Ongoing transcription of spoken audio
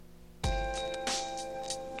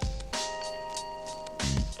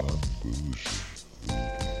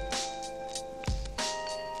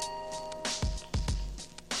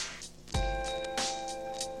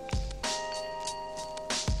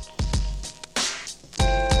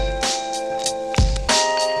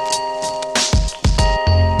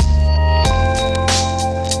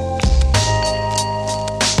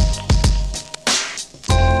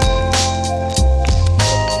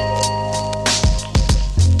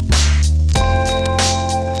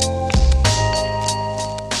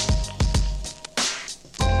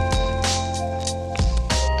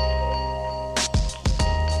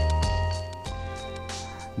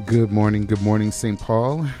Good morning, St.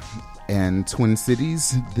 Paul and Twin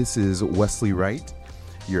Cities. This is Wesley Wright,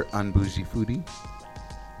 your Un-Bougie Foodie.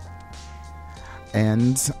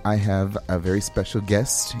 And I have a very special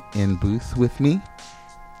guest in booth with me.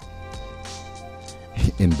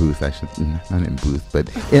 In booth, not in booth, but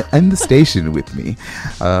in the station with me.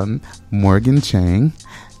 Morgen Chang.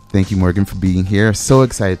 Thank you, Morgen, for being here. So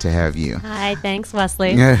excited to have you. Hi, thanks,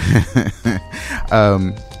 Wesley.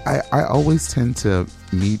 I always tend to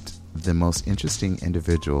meet the most interesting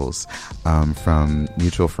individuals from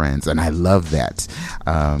mutual friends, and I love that.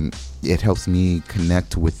 It helps me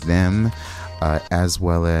connect with them as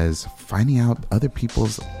well as finding out other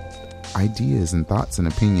people's ideas and thoughts and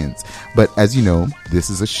opinions. But as you know, this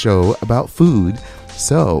is a show about food.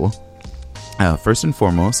 So first and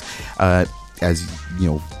foremost, as you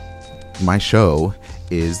know, my show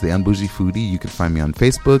is the Un-Bougie Foodie. You can find me on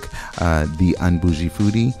Facebook, the Un-Bougie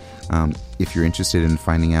Foodie. If you're interested in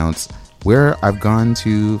finding out where I've gone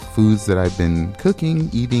to, foods that I've been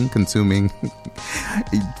cooking, eating, consuming,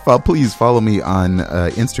 please follow me on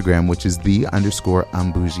Instagram, which is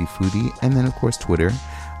 _Un-Bougie Foodie. And then, of course, Twitter.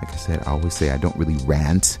 Like I said, I always say I don't really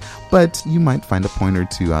rant, but you might find a point or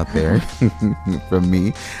two out there from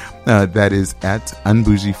me. That is at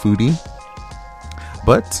Un-Bougie Foodie.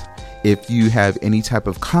 But if you have any type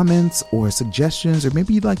of comments or suggestions, or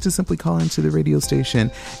maybe you'd like to simply call into the radio station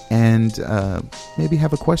and maybe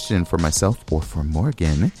have a question for myself or for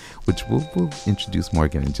Morgen, which we'll introduce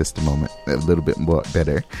Morgen in just a moment, a little bit more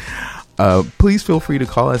better. Please feel free to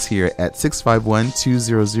call us here at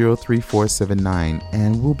 651-200-3479,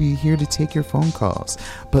 and we'll be here to take your phone calls.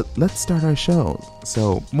 But let's start our show.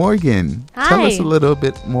 So, Morgen, tell us a little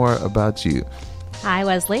bit more about you. Hi,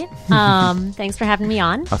 Wesley. Thanks for having me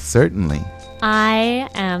on. Certainly. I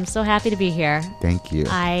am so happy to be here. Thank you.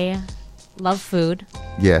 I love food.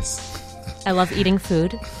 Yes. I love eating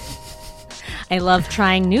food. I love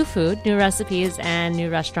trying new food, new recipes, and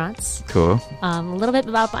new restaurants. Cool. A little bit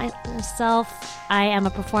about myself. I am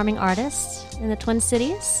a performing artist in the Twin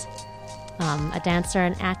Cities, a dancer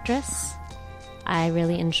and actress. I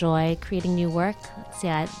really enjoy creating new work.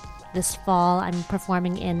 This fall, I'm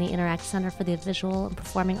performing in the Interact Center for the Visual and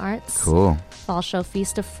Performing Arts. Cool. Fall show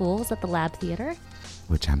Feast of Fools at the Lab Theater.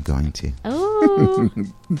 Which I'm going to. Oh.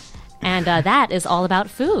 And that is all about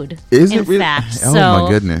food. Is it really? In fact. Oh, so my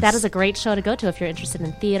goodness. That is a great show to go to if you're interested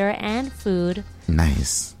in theater and food.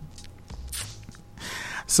 Nice.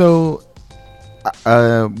 So,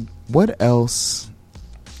 what else?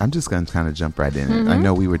 I'm just going to kind of jump right in. Mm-hmm. I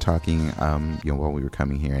know we were talking, while we were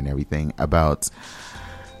coming here and everything about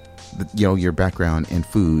your background in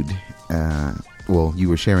food. You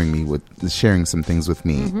were sharing some things with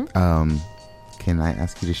me. Mm-hmm. Can I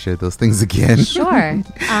ask you to share those things again? Sure.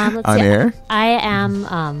 On air?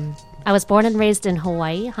 I was born and raised in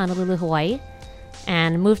Hawaii, Honolulu, Hawaii,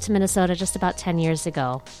 and moved to Minnesota just about 10 years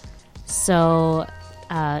ago. So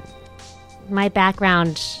my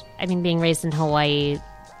background, being raised in Hawaii,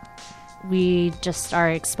 we just are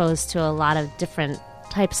exposed to a lot of different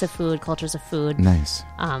types of food, cultures of food. Nice.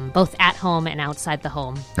 Both at home and outside the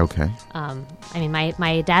home. Okay.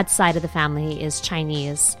 My dad's side of the family is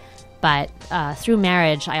Chinese, but through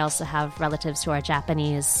marriage, I also have relatives who are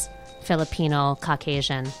Japanese, Filipino,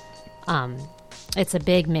 Caucasian. It's a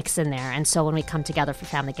big mix in there. And so when we come together for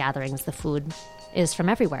family gatherings, the food is from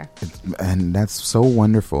everywhere. And that's so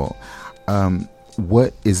wonderful.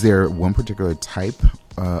 Is there one particular type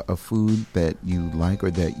of food that you like,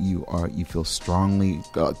 or that you feel strongly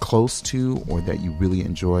close to, or that you really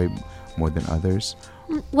enjoy more than others?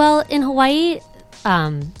 Well, in Hawaii,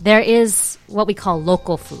 there is what we call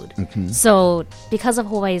local food. Mm-hmm. So because of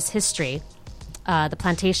Hawaii's history, the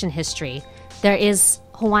plantation history, there is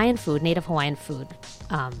Hawaiian food, native Hawaiian food.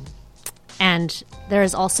 And there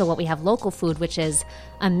is also what we have local food, which is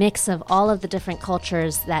a mix of all of the different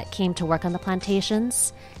cultures that came to work on the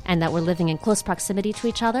plantations and that were living in close proximity to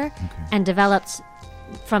each other, and developed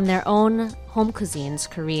from their own home cuisines,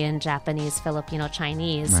 Korean, Japanese, Filipino,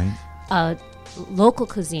 Chinese, right. Local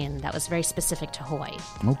cuisine that was very specific to Hawaii.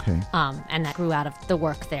 Okay. And that grew out of the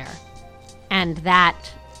work there. And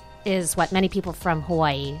that is what many people from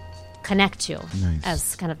Hawaii connect to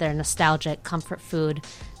as kind of their nostalgic comfort food.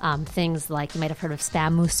 Things like, you might have heard of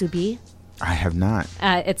spam musubi. I have not.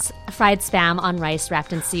 It's fried spam on rice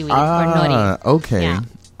wrapped in seaweed or nori. Okay. Yeah.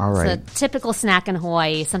 All right. It's a typical snack in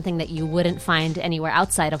Hawaii, something that you wouldn't find anywhere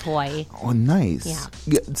outside of Hawaii. Oh, nice.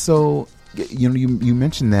 Yeah. So, you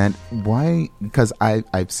mentioned that. Why? Because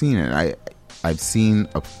I've seen it. I've seen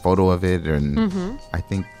a photo of it, and I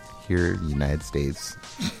think here in the United States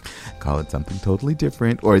call it something totally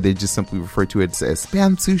different, or they just simply refer to it as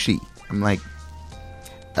spam sushi. I'm like,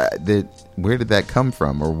 where did that come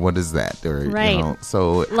from, or what is that? Or Right.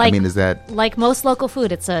 So Like- is that Like most local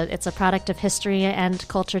food, it's a product of history and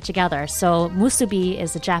culture together. So musubi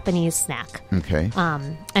is a Japanese snack. okay?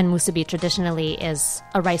 And musubi traditionally is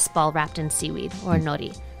a rice ball wrapped in seaweed or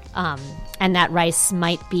nori. And that rice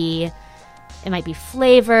might be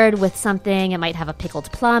flavored with something. It might have a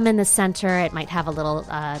pickled plum in the center. It might have a little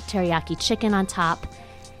teriyaki chicken on top.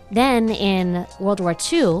 Then in World War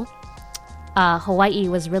II, Hawaii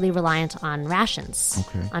was really reliant on rations,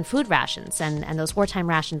 Okay. on food rations. And those wartime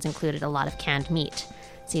rations included a lot of canned meat.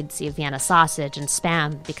 So you'd see Vienna sausage and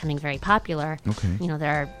Spam becoming very popular. Okay.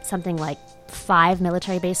 There are something like 5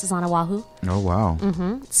 military bases on Oahu. Oh wow!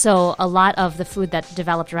 So a lot of the food that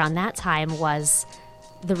developed around that time was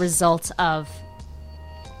the result of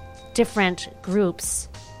different groups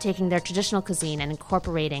taking their traditional cuisine and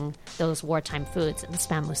incorporating those wartime foods. And the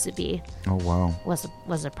Spam musubi Oh wow!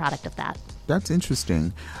 was a product of that. That's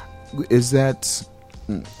interesting. Is that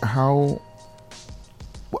how?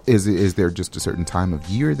 Is there just a certain time of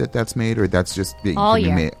year that's made, or that's just that All can be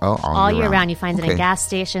year. made, All year round. You find it Okay. in gas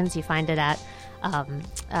stations. You find it at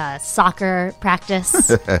soccer practice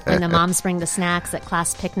when the moms bring the snacks at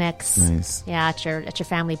class picnics. Nice. Yeah, at your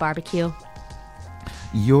family barbecue.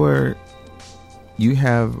 You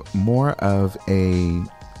have more of a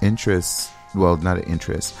interest, well, not an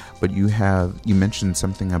interest, but you mentioned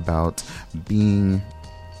something about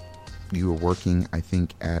you were working, I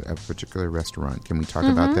think, at a particular restaurant. Can we talk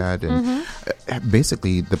about that? And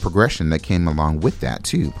basically the progression that came along with that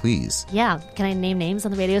too, please. Yeah. Can I name names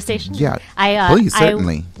on the radio station? Yeah, Please,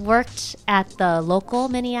 certainly. I worked at the local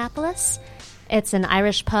Minneapolis. It's an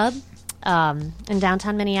Irish pub in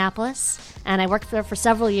downtown Minneapolis. And I worked there for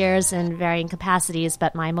several years in varying capacities,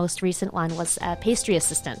 but my most recent one was a pastry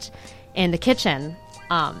assistant in the kitchen.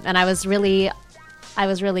 And I was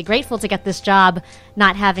really grateful to get this job,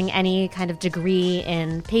 not having any kind of degree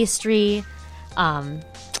in pastry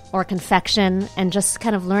or confection, and just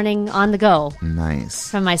kind of learning on the go Nice.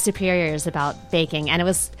 from my superiors about baking. And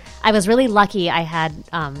I was really lucky. I had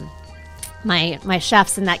my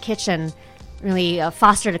chefs in that kitchen really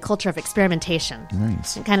fostered a culture of experimentation.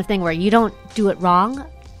 Nice. The kind of thing where you don't do it wrong,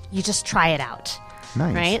 you just try it out.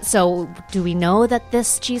 Nice. Right? So do we know that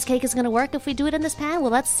this cheesecake is going to work if we do it in this pan?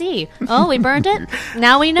 Well, let's see. Oh, we burned it?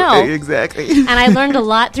 Now we know. Exactly. And I learned a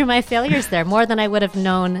lot through my failures there, more than I would have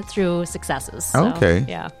known through successes. So, Okay.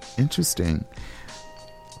 Yeah. Interesting.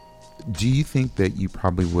 Do you think that you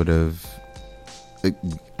probably would have...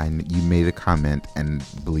 you made a comment, and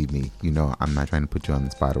believe me, I'm not trying to put you on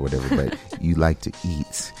the spot or whatever, but you like to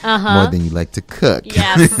eat more than you like to cook.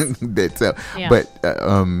 Yes. So, Yeah.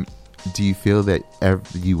 But do you feel that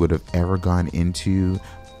you would have ever gone into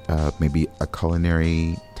maybe a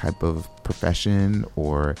culinary type of profession,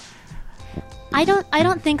 or... I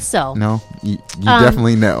don't think so. No? You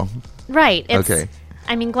definitely know. Right. Okay.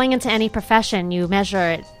 I mean, going into any profession, you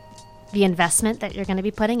measure the investment that you're going to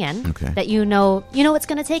be putting in. Okay. That you know it's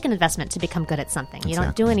going to take an investment to become good at something. You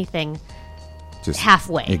don't do Exactly. anything Just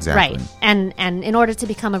halfway. Exactly. Right. And in order to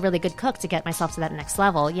become a really good cook, to get myself to that next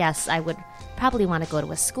level, yes, I would probably want to go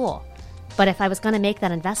to a school. But if I was going to make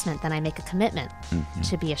that investment, then I make a commitment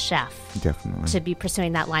to be a chef. Definitely. To be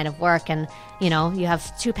pursuing that line of work. And, you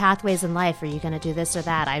have 2 pathways in life. Are you going to do this or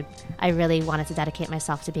that? I really wanted to dedicate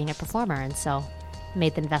myself to being a performer. And so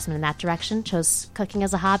made the investment in that direction, chose cooking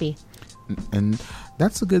as a hobby. And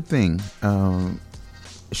that's a good thing.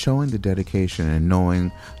 Showing the dedication and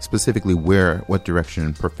knowing specifically what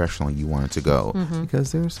direction professionally you want it to go.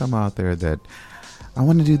 Because there are some out there that, I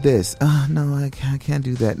want to do this. Oh, no, I can't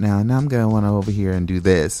do that now. Now I'm going to want to over here and do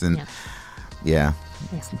this. And yeah.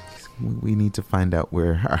 We need to find out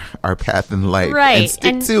where our path in life and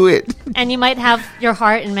stick to it. And you might have your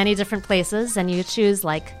heart in many different places, and you choose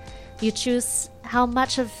how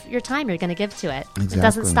much of your time you're going to give to it. Exactly. It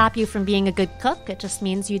doesn't stop you from being a good cook. It just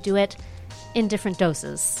means you do it in different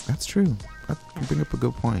doses. That's true. You bring up a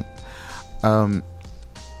good point.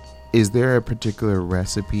 Is there a particular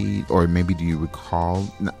recipe, or maybe do you recall?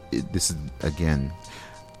 This is, again,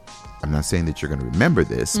 I'm not saying that you're going to remember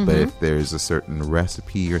this, but if there's a certain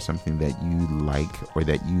recipe or something that you like, or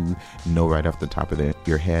that you know right off the top of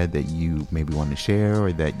your head that you maybe want to share,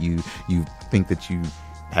 or that you think that you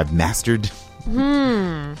have mastered?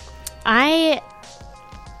 I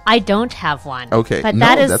don't have one. Okay. But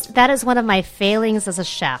No, that is one of my failings as a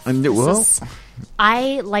chef. Well,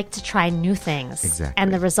 I like to try new things. Exactly.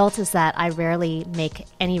 And the result is that I rarely make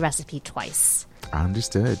any recipe twice.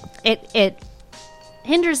 Understood. It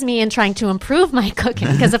hinders me in trying to improve my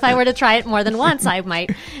cooking, because if I were to try it more than once, I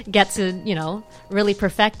might get to, really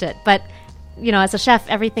perfect it. But, as a chef,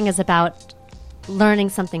 everything is about learning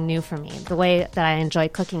something new for me. The way that I enjoy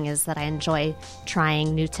cooking is that I enjoy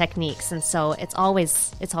trying new techniques, and so it's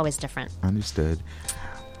always different. Understood.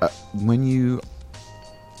 When you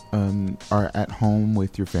are at home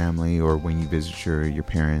with your family, or when you visit your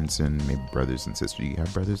parents and maybe brothers and sisters, you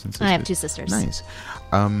have brothers and sisters? I have 2 sisters. Nice.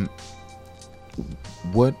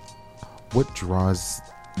 What draws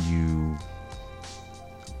you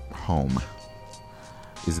home?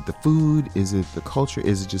 Is it the food? Is it the culture?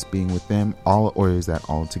 Is it just being with them all, or is that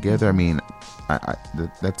all together? I mean,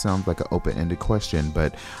 that sounds like an open-ended question,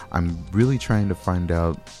 but I'm really trying to find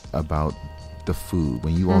out about the food.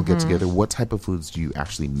 When you all get together, what type of foods do you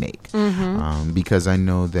actually make? Because I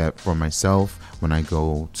know that for myself, when I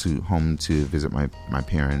go home to visit my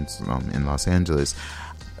parents in Los Angeles,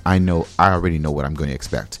 I already know what I'm going to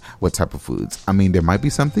expect. What type of foods? I mean, there might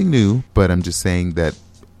be something new, but I'm just saying that.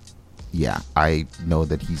 Yeah, I know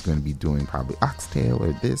that he's going to be doing probably oxtail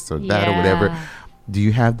or this or that or whatever. Do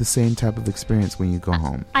you have the same type of experience when you go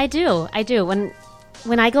home? I do.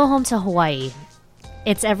 When I go home to Hawaii,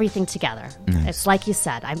 it's everything together. Nice. It's like you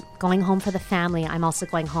said, I'm going home for the family. I'm also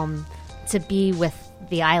going home to be with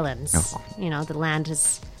the islands. Oh. You know, the land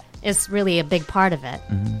is really a big part of it.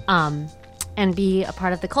 And be a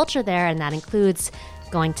part of the culture there, and that includes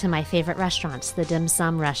going to my favorite restaurants, the dim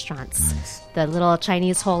sum restaurants, nice. The little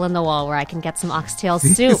Chinese hole in the wall where I can get some oxtail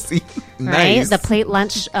soup, right? Nice. The plate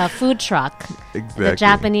lunch food truck, exactly. The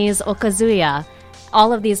Japanese okazuya.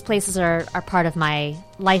 All of these places are part of my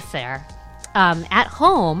life there. At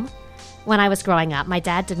home, when I was growing up, my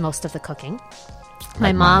dad did most of the cooking.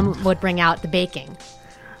 My mom would bring out the baking.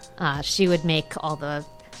 She would make all the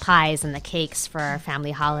pies and the cakes for our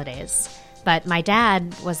family holidays. But my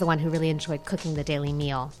dad was the one who really enjoyed cooking the daily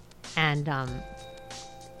meal. And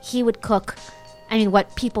he would cook,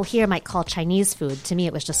 what people here might call Chinese food. To me,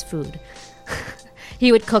 it was just food.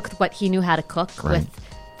 He would cook what he knew how to cook with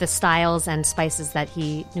the styles and spices that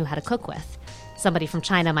he knew how to cook with. Somebody from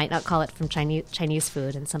China might not call it from Chinese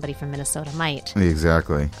food, and somebody from Minnesota might.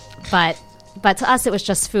 Exactly. But to us, it was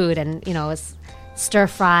just food. And, it was stir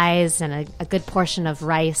fries and a good portion of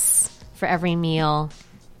rice for every meal.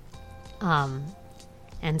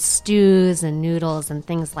 And stews and noodles and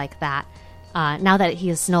things like that. Now that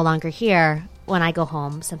he is no longer here, when I go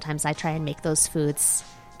home, sometimes I try and make those foods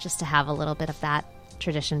just to have a little bit of that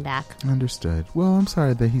tradition back. Understood. Well, I'm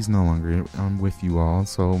sorry that he's no longer with you all,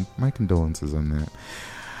 so my condolences on that.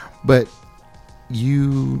 But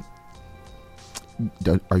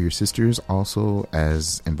are your sisters also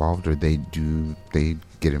as involved, or they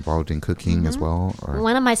get involved in cooking as well? Or?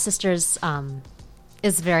 One of my sisters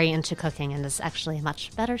is very into cooking and is actually a much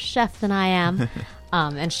better chef than I am.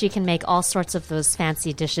 And she can make all sorts of those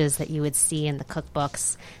fancy dishes that you would see in the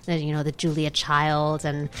cookbooks. The Julia Child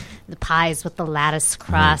and the pies with the lattice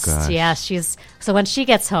crust. Oh, yeah, so when she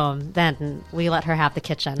gets home, then we let her have the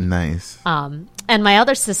kitchen. Nice. And my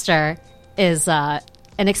other sister is an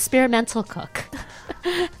experimental cook.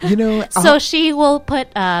 So she will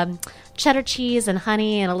put cheddar cheese and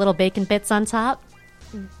honey and a little bacon bits on top.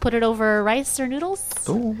 Put it over rice or noodles.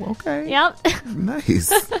 Oh, okay. Yep.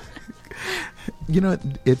 Nice.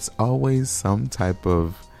 It's always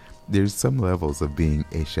there's some levels of being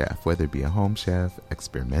a chef, whether it be a home chef,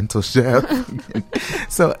 experimental chef.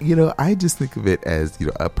 So, I just think of it as,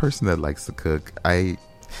 a person that likes to cook. And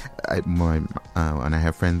I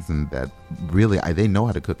have friends that really, they know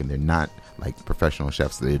how to cook, and they're not like professional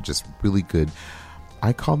chefs. They're just really good.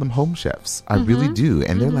 I call them home chefs. I really do.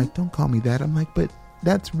 And they're like, don't call me that. I'm like, but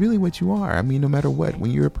that's really what you are. No matter what, when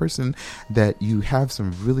you're a person that you have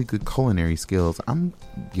some really good culinary skills, I'm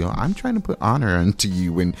trying to put honor onto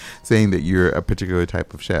you when saying that you're a particular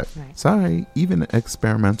type of chef. Right. Sorry, even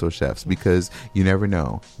experimental chefs, because you never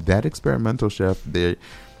know. That experimental chef, they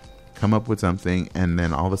come up with something, and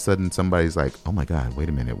then all of a sudden somebody's like, oh my God, wait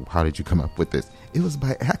a minute, how did you come up with this? It was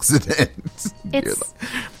by accident.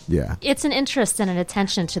 It's an interest and an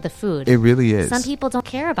attention to the food. It really is. Some people don't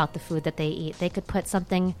care about the food that they eat. They could put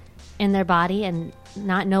something in their body and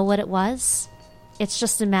not know what it was. It's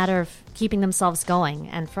just a matter of keeping themselves going.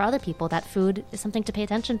 And for other people, that food is something to pay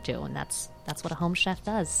attention to, and that's what a home chef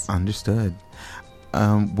does. Understood.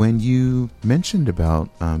 When you mentioned about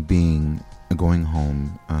going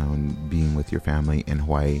home, being with your family in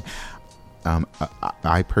Hawaii,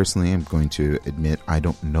 I personally am going to admit I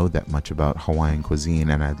don't know that much about Hawaiian cuisine,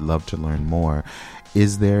 and I'd love to learn more.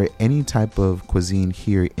 Is there any type of cuisine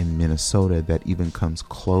here in Minnesota that even comes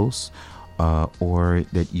close, or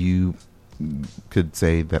that you could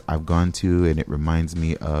say that I've gone to and it reminds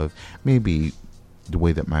me of maybe the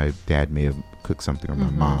way that my dad may have cooked something, or my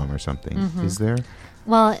mom or something? Is there?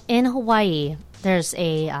 Well, in Hawaii, there's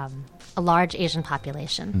a large Asian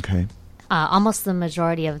population. Okay. Almost the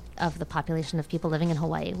majority of the population of people living in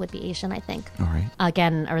Hawaii would be Asian, I think. All right.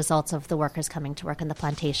 Again, a result of the workers coming to work in the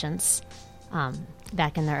plantations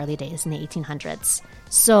back in the early days in the 1800s.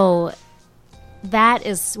 So that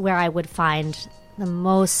is where I would find the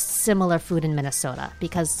most similar food in Minnesota,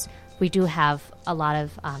 because we do have a lot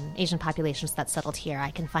of Asian populations that settled here.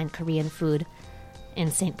 I can find Korean food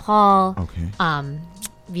in St. Paul,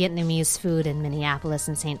 Vietnamese food in Minneapolis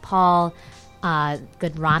and St. Paul,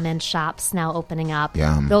 good ramen shops now opening up.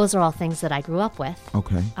 Yum. Those are all things that I grew up with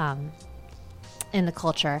Okay. in the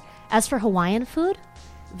culture. As for Hawaiian food,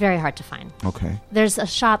 very hard to find. Okay. There's a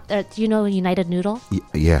shop, do you know United Noodle?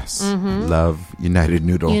 Yes. Love United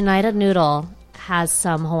Noodle. United Noodle has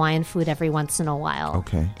some Hawaiian food every once in a while.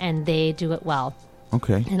 Okay. And they do it well.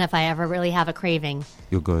 Okay. And if I ever really have a craving,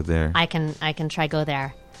 You'll go there. I can try go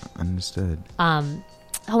there. Understood.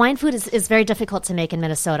 Hawaiian food is very difficult to make in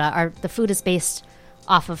Minnesota. The food is based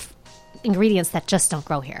off of ingredients that just don't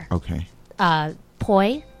grow here. Okay.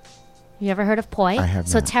 Poi. You ever heard of poi? I have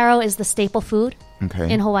So not. taro is the staple food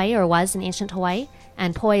Okay. in Hawaii, or was in ancient Hawaii.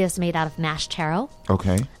 And poi is made out of mashed taro,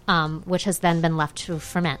 Okay. which has then been left to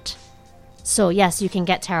ferment. So yes, you can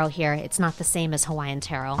get taro here. It's not the same as Hawaiian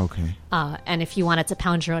taro. Okay. And if you wanted to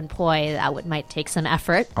pound your own poi, that might take some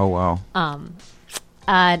effort. Oh, wow.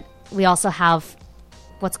 We also have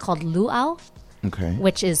what's called luau, Okay.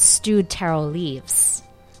 which is stewed taro leaves.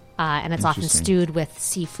 And it's often Interesting. stewed with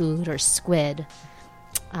seafood or squid,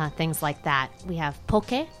 things like that. We have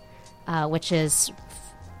poke, which is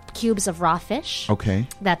cubes of raw fish. Okay.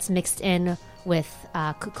 That's mixed in with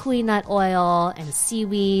kukui nut oil and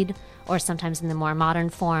seaweed, or sometimes in the more modern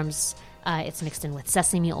forms, it's mixed in with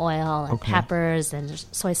sesame oil and Okay. peppers and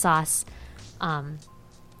soy sauce.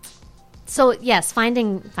 So yes,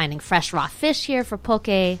 finding fresh raw fish here for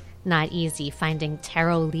poke, not easy. Finding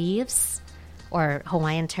taro leaves or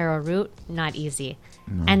Hawaiian taro root, not easy.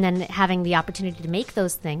 And then having the opportunity to make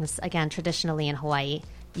those things, again, traditionally in Hawaii,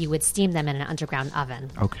 you would steam them in an underground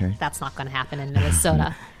oven. Okay. That's not going to happen in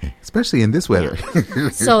Minnesota. Especially in this weather.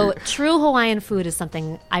 So true Hawaiian food is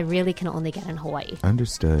something I really can only get in Hawaii.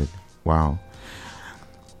 Understood. Wow.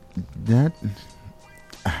 That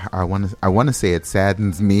I want to say it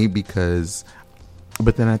saddens me because,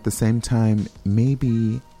 but then at the same time,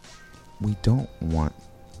 maybe we don't want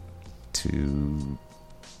to,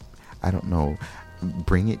 I don't know,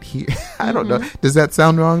 bring it here. I don't know. Does that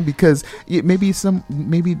sound wrong? Because maybe some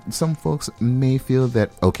folks may feel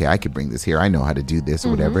that, okay, I could bring this here. I know how to do this or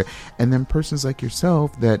whatever. And then persons like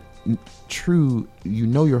yourself that true, you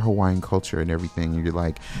know, your Hawaiian culture and everything. And you're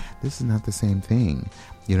like, this is not the same thing.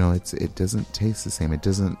 You know, it doesn't taste the same. It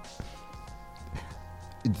doesn't.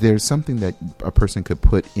 There's something that a person could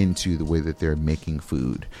put into the way that they're making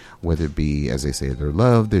food, whether it be, as they say, their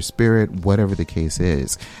love, their spirit, whatever the case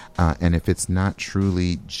is. And if it's not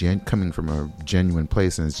truly coming from a genuine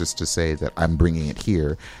place, and it's just to say that I'm bringing it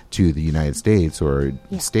here to the United States or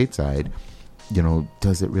stateside, you know,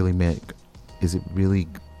 is it really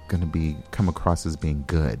going to come across as being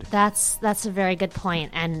good? That's a very good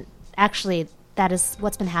point. And actually, that is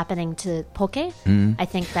what's been happening to poke. I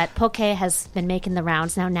think that poke has been making the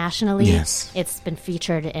rounds now nationally. Yes. It's been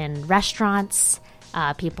featured in restaurants.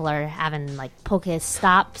 People are having like poke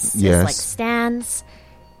stops, Yes. like stands.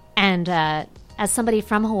 And as somebody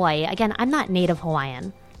from Hawaii, again, I'm not native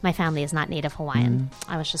Hawaiian. My family is not native Hawaiian.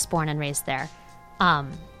 I was just born and raised there.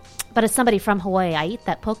 But as somebody from Hawaii, I eat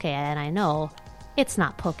that poke and I know it's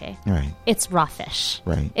not poke. Right. It's raw fish.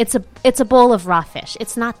 Right. It's a bowl of raw fish.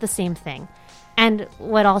 It's not the same thing. And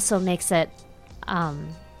what also makes it a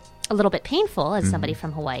little bit painful as somebody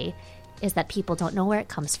from Hawaii is that people don't know where it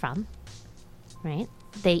comes from, right?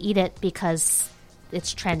 They eat it because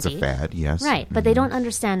it's trendy. It's a fad, yes. Right, but they don't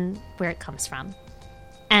understand where it comes from.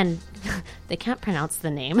 And they can't pronounce the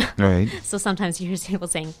name. Right. So sometimes you hear people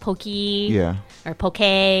saying pokey Yeah. or poke.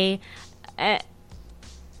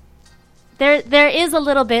 There is a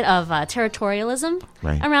little bit of territorialism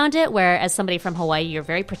Right. around it, where as somebody from Hawaii, you're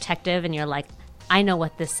very protective and you're like, I know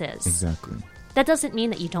what this is. Exactly. That doesn't mean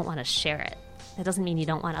that you don't want to share it. That doesn't mean you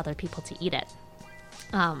don't want other people to eat it.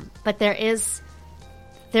 But there is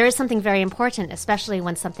something very important, especially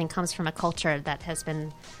when something comes from a culture that has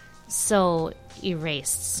been so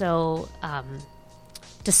erased, so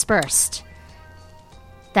dispersed,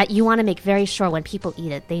 that you want to make very sure when people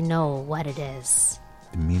eat it, they know what it is.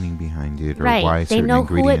 The meaning behind it, or Right. why They certain know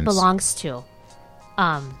ingredients. who it belongs to.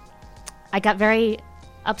 I got very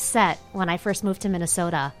upset when I first moved to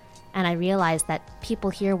Minnesota, and I realized that people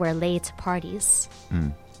here wear lei to parties.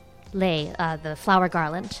 Lei, the flower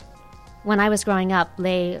garland. when I was growing up,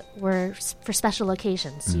 lei were for special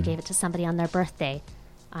occasions. You gave it to somebody on their birthday,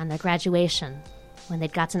 on their graduation, when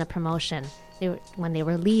they'd gotten a promotion, when they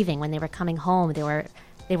were leaving, when they were coming home. They were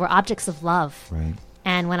objects of love. Right.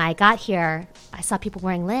 And when I got here, I saw people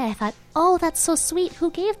wearing lei. I thought, oh, that's so sweet. Who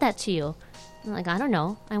gave that to you? I'm like, I don't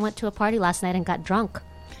know. I went to a party last night and got drunk.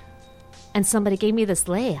 And somebody gave me this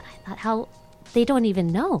lei. And I thought, how they don't even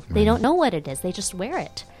know. They don't know what it is. They just wear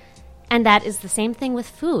it. And that is the same thing with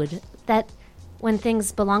food, that when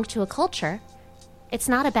things belong to a culture, it's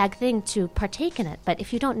not a bad thing to partake in it. But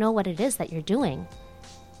if you don't know what it is that you're doing,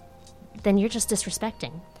 then you're just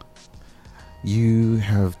disrespecting. You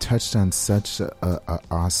have touched on such a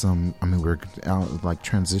awesome, I mean, we're like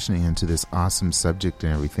transitioning into this awesome subject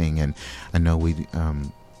and everything. And I know we,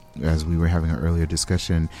 as we were having an earlier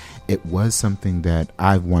discussion, it was something that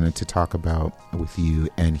I wanted to talk about with you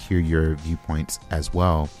and hear your viewpoints as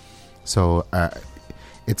well. So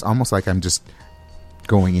it's almost like I'm just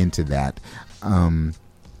going into that.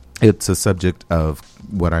 It's a subject of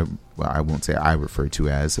what I won't say I refer to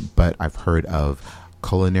as, but I've heard of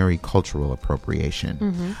culinary cultural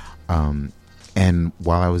appropriation. And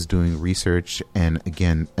while I was doing research, and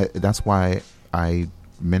again, that's why I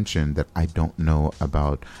mentioned that I don't know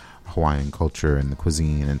about Hawaiian culture and the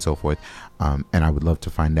cuisine and so forth. And I would love to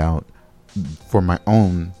find out for my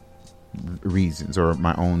own reasons or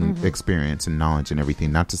my own experience and knowledge and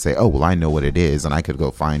everything. Not to say, oh, well, I know what it is and I could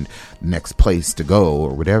go find the next place to go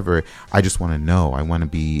or whatever. I just want to know. I want to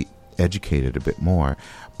be educated a bit more.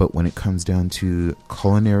 But when it comes down to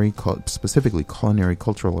specifically culinary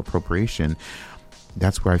cultural appropriation,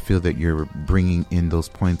 that's where I feel that you're bringing in those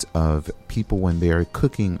points of people when they are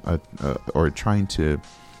cooking or trying to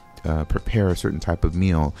prepare a certain type of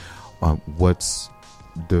meal, what's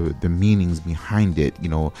the meanings behind it,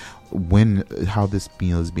 how this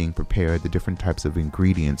meal is being prepared, the different types of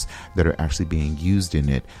ingredients that are actually being used in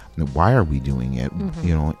it, why are we doing it,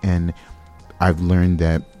 and I've learned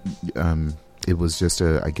that it was just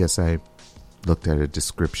I guess I looked at a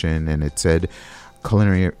description and it said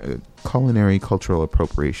culinary cultural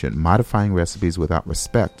appropriation, modifying recipes without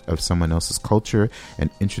respect of someone else's culture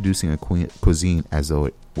and introducing a cuisine as though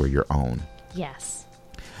it were your own. Yes.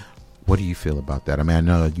 What do you feel about that? I mean, I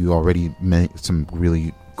know you already made some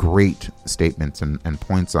really great statements and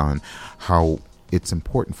points on how it's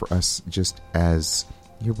important for us, just as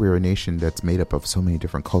we're a nation that's made up of so many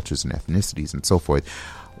different cultures and ethnicities and so forth.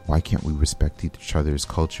 Why can't we respect each other's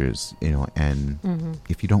cultures, and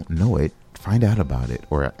if you don't know it, find out about it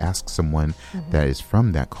or ask someone that is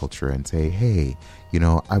from that culture and say, hey,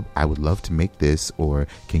 I would love to make this, or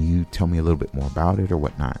can you tell me a little bit more about it or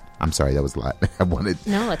whatnot? I'm sorry, that was a lot.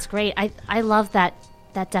 No, it's great. I love that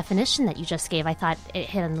definition that you just gave. I thought it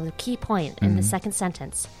hit on the key point in the second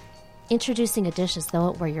sentence. Introducing a dish as though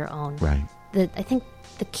it were your own. Right. I think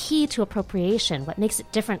the key to appropriation, what makes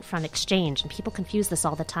it different from exchange, and people confuse this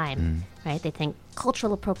all the time, right? They think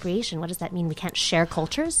cultural appropriation, what does that mean? We can't share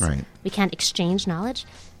cultures? Right. We can't exchange knowledge?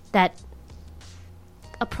 That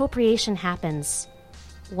appropriation happens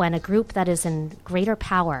when a group that is in greater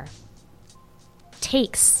power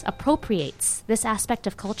appropriates this aspect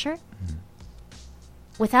of culture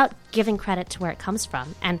without giving credit to where it comes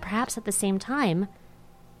from, and perhaps at the same time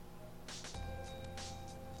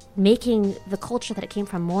making the culture that it came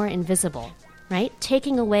from more invisible, right?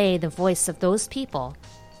 Taking away the voice of those people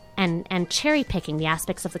and cherry-picking the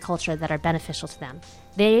aspects of the culture that are beneficial to them.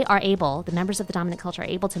 The members of the dominant culture are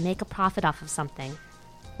able to make a profit off of something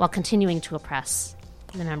while continuing to oppress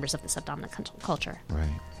the members of the subdominant culture. Right.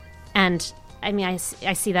 And, I mean, I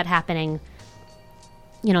see that happening,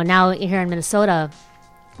 now here in Minnesota.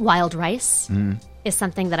 Wild rice is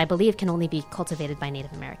something that I believe can only be cultivated by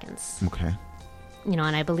Native Americans. Okay. And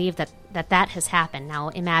I believe that has happened. Now,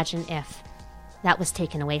 imagine if that was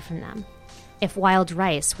taken away from them. If wild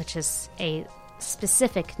rice, which is a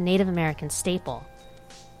specific Native American staple,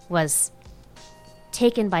 was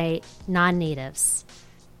taken by non-natives,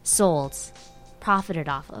 sold, profited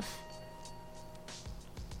off of,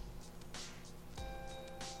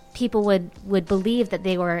 people would believe that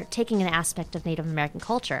they were taking an aspect of Native American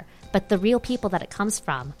culture, but the real people that it comes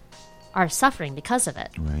from are suffering because of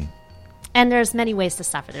it. Right. And there's many ways to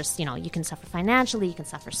suffer. There's, you can suffer financially, you can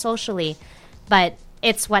suffer socially, but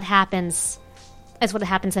it's what happens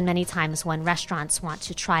in many times when restaurants want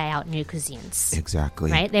to try out new cuisines.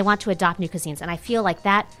 Exactly. Right? They want to adopt new cuisines. And I feel like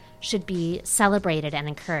that should be celebrated and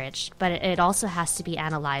encouraged, but it also has to be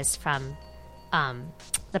analyzed from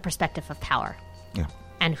the perspective of power. Yeah.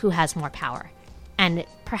 And who has more power. And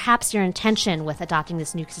perhaps your intention with adopting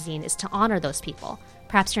this new cuisine is to honor those people.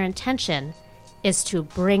 Perhaps your intention is to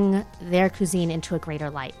bring their cuisine into a greater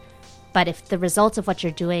light. But if the result of what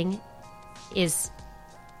you're doing is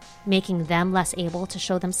making them less able to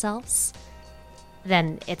show themselves,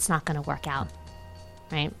 then it's not going to work out,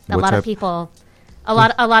 right? A lot of people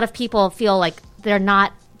feel like they're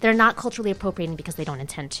not culturally appropriating because they don't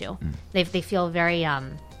intend to. They feel very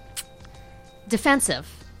defensive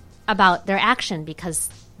about their action because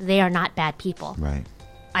they are not bad people. Right.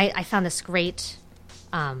 I found this great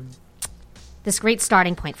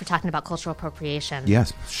starting point for talking about cultural appropriation.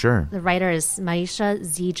 Yes, sure. The writer is Maisha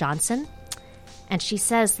Z. Johnson, and she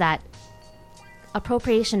says that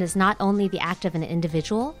appropriation is not only the act of an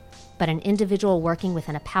individual, but an individual working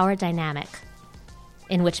within a power dynamic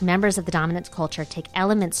in which members of the dominant culture take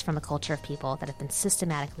elements from a culture of people that have been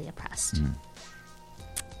systematically oppressed.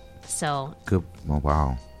 So good. Well,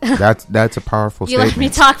 wow. That's a powerful you statement. let me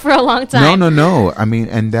talk for a long time. No. I mean,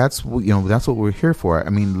 and that's that's what we're here for. I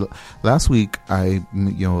mean, last week I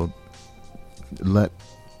let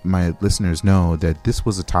my listeners know that this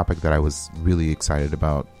was a topic that I was really excited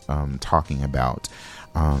about talking about,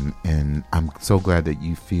 and I'm so glad that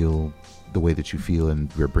you feel the way that you feel,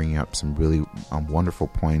 and we're bringing up some really wonderful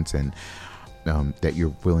points, and that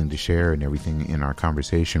you're willing to share and everything in our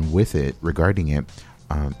conversation with it regarding it.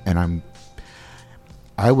 And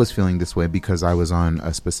I was feeling this way because I was on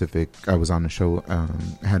a show,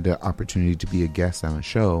 had the opportunity to be a guest on a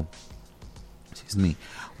show,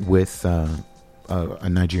 with a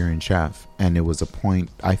Nigerian chef. And it was a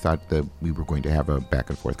point I thought that we were going to have a back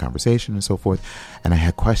and forth conversation and so forth. And I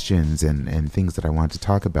had questions and things that I wanted to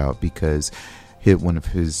talk about because the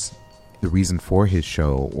reason for his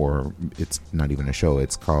show, or it's not even a show,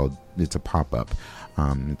 it's a pop-up.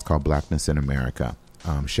 It's called Blackness in America.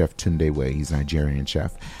 Chef Tunde Way, he's a Nigerian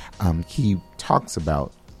chef. He talks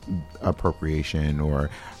about appropriation, or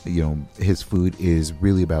his food is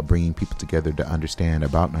really about bringing people together to understand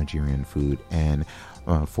about Nigerian food, and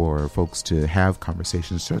for folks to have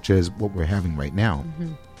conversations such as what we're having right now.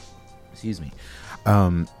 Excuse me.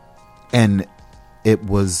 And it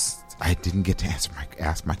was, I didn't get to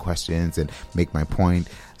ask my questions and make my point,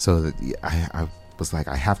 so that I was like,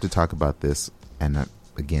 I have to talk about this. And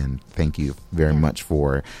again, thank you very much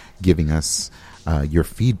for giving us your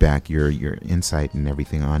feedback, your insight and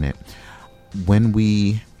everything on it.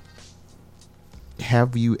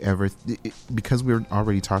 Have you ever, because we're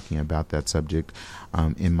already talking about that subject,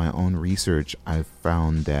 in my own research, I've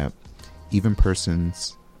found that even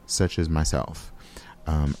persons such as myself,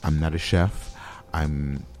 I'm not a chef,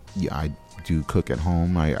 I do cook at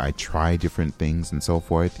home, I try different things and so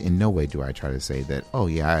forth. In no way do I try to say that, oh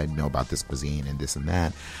yeah, I know about this cuisine and this and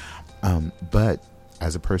that. But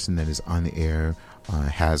as a person that is on the air,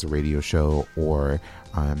 has a radio show, or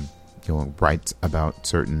writes about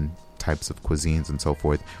certain types of cuisines and so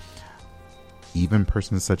forth, even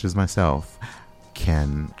persons such as myself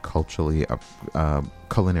can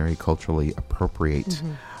culinary culturally appropriate.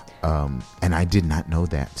 And I did not know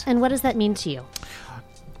that. And what does that mean to you?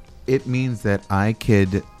 It means that I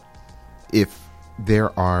could, if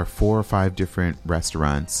there are 4 or 5 different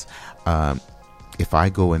restaurants, if I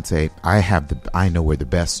go and say, I know where the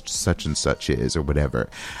best such and such is, or whatever,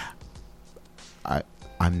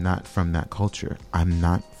 I'm not from that culture. I'm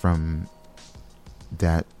not from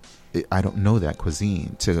that. I don't know that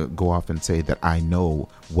cuisine to go off and say that I know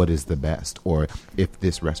what is the best, or if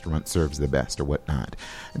this restaurant serves the best or whatnot.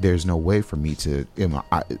 There's no way for me to,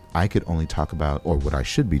 I could only talk about, or what I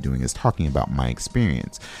should be doing is talking about my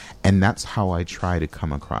experience. And that's how I try to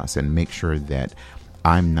come across and make sure that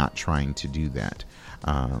I'm not trying to do that.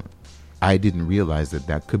 I didn't realize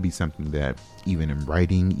that could be something that even in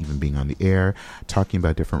writing, even being on the air, talking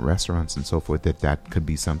about different restaurants and so forth, that could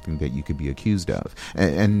be something that you could be accused of.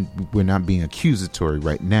 And we're not being accusatory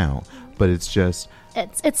right now, but it's just...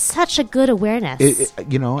 It's such a good awareness. It's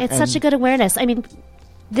such a good awareness. I mean,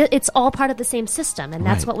 it's all part of the same system, and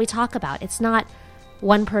that's what we talk about. It's not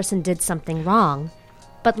one person did something wrong,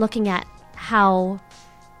 but looking at how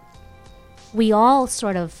we all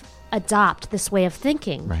sort of adopt this way of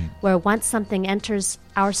thinking, where once something enters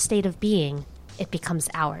our state of being, it becomes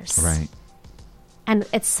ours. Right. And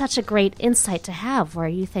it's such a great insight to have, where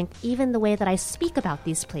you think even the way that I speak about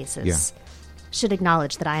these places should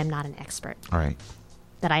acknowledge that I am not an expert. Right.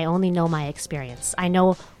 That I only know my experience. I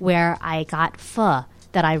know where I got pho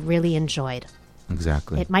that I really enjoyed.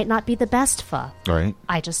 Exactly. It might not be the best pho. Right.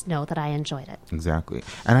 I just know that I enjoyed it. Exactly.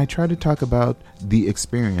 And I try to talk about the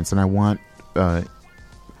experience, and I want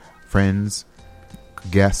friends,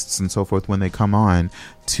 guests, and so forth, when they come on,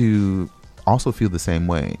 to also feel the same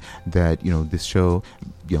way, that, this show,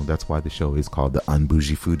 that's why the show is called the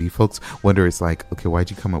Un-Bougie Foodie. Folks wonder, it's like, okay, why'd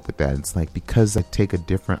you come up with that? It's like, because I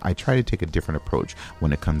try to take a different approach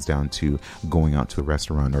when it comes down to going out to a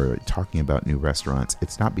restaurant or talking about new restaurants.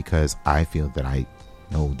 It's not because I feel that I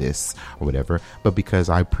know this or whatever, but because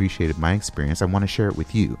I appreciated my experience, I want to share it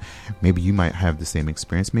with you. Maybe you might have the same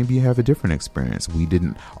experience. Maybe you have a different experience. We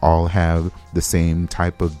didn't all have the same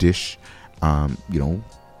type of dish. You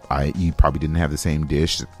probably didn't have the same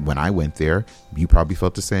dish when I went there. You probably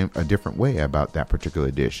felt a different way about that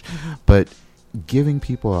particular dish. Mm-hmm. But giving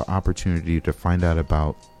people an opportunity to find out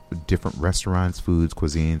about different restaurants, foods,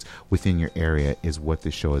 cuisines within your area is what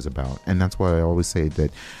this show is about. And that's why I always say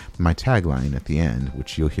that my tagline at the end,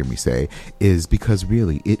 which you'll hear me say, is because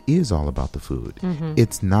really it is all about the food. Mm-hmm.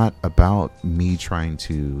 It's not about me trying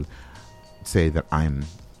to say that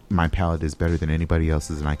my palate is better than anybody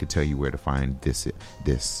else's and I could tell you where to find this,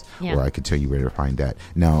 yeah. Or I could tell you where to find that.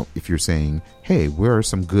 Now, if you're saying, hey, where are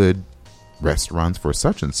some good restaurants for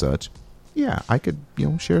such and such? Yeah, I could,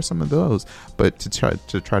 share some of those. But to try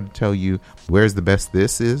to tell you where's the best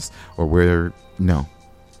this is, or where, no,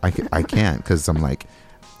 I can't, because I'm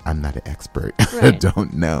not an expert. Right. I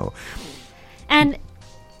don't know. And,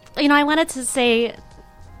 I wanted to say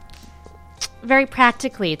very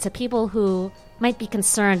practically to people who might be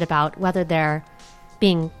concerned about whether they're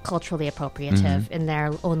being culturally appropriative in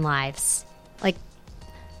their own lives. Like,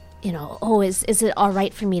 is it all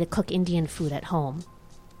right for me to cook Indian food at home?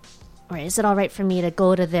 Or is it all right for me to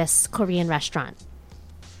go to this Korean restaurant?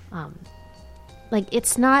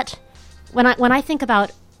 It's not... When I think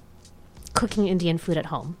about cooking Indian food at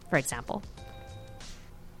home, for example,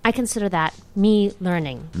 I consider that me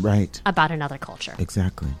learning about another culture.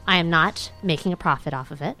 Exactly. I am not making a profit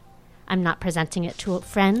off of it. I'm not presenting it to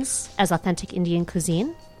friends as authentic Indian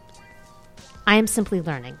cuisine. I am simply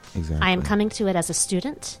learning. Exactly. I am coming to it as a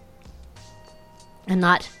student and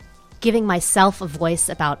not giving myself a voice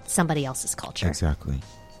about somebody else's culture. Exactly.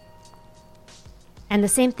 And the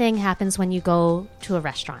same thing happens when you go to a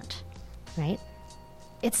restaurant, right?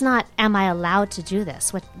 It's not, am I allowed to do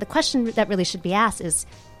this? The question that really should be asked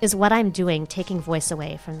is what I'm doing taking voice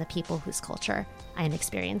away from the people whose culture I am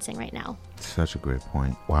experiencing right now? Such a great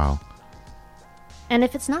point. Wow. And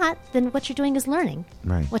if it's not, then what you're doing is learning.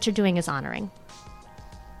 Right. What you're doing is honoring.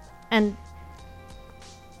 And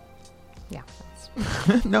yeah.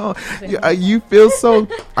 No, you feel so...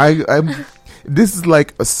 This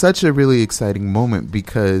is such a really exciting moment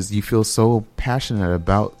because you feel so passionate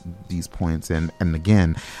about these points. And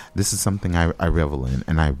again, this is something I revel in,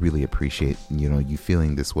 and I really appreciate, you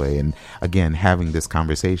feeling this way. And again, having this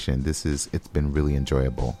conversation, it's been really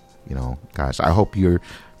enjoyable. Gosh, I hope you're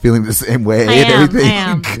feeling the same way and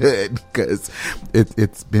everything good, because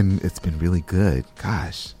it's been really good.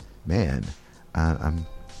 Gosh, man,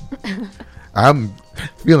 I'm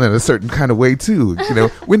feeling a certain kind of way too.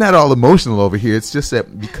 We're not all emotional over here. It's just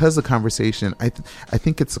that because the conversation, I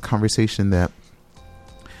think it's a conversation that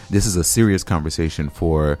this is a serious conversation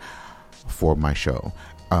for my show,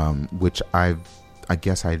 which I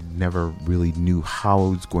guess I never really knew how I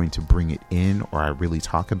was going to bring it in, or I really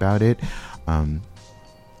talk about it. And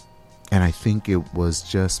I think it was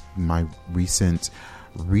just my recent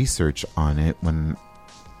research on it when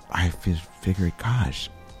I figured, gosh,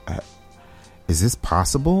 is this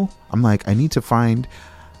possible? I'm like, I need to find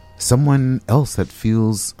someone else that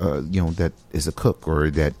feels, that is a cook or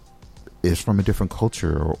that is from a different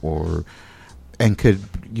culture and could,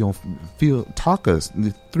 talk us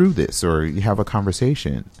through this or have a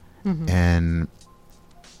conversation. Mm-hmm. And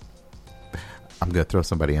I'm going to throw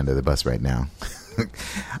somebody under the bus right now.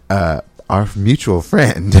 Our mutual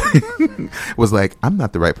friend was like, I'm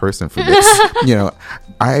not the right person for this.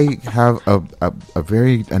 I have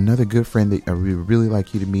another good friend that I would really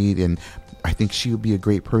like you to meet, and I think she would be a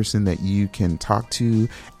great person that you can talk to,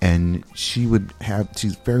 and she's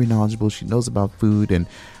very knowledgeable. She knows about food, and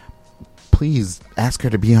please ask her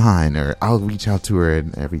to be on, or I'll reach out to her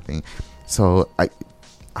and everything. So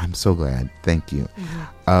I'm so glad. Thank you.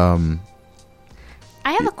 Mm-hmm.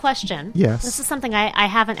 I have a question. Yes. This is something I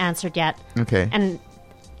haven't answered yet. Okay. And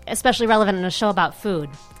especially relevant in a show about food,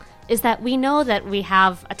 is that we know that we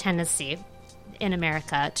have a tendency in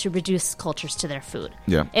America to reduce cultures to their food.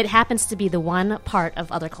 Yeah. It happens to be the one part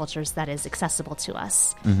of other cultures that is accessible to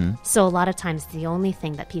us. Mm-hmm. So a lot of times the only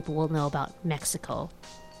thing that people will know about Mexico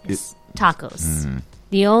is tacos. Mm-hmm.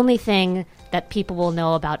 The only thing that people will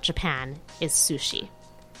know about Japan is sushi.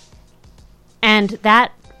 And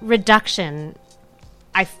that reduction,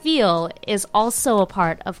 I feel, is also a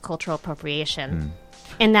part of cultural appropriation.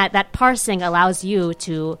 In that parsing allows you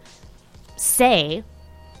to say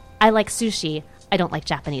I like sushi, I don't like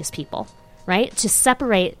Japanese people, right? To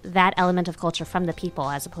separate that element of culture from the people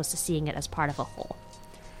as opposed to seeing it as part of a whole.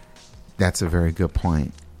 That's a very good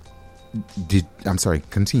point. I'm sorry,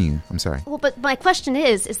 continue. I'm sorry. Well, but my question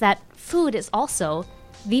is that food is also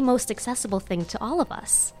the most accessible thing to all of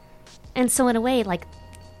us. And so in a way, like,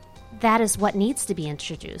 that is what needs to be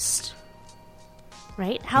introduced,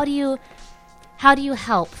 right? How do you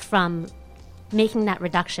help from making that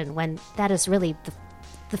reduction when that is really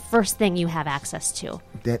the first thing you have access to?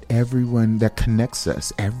 That everyone, that connects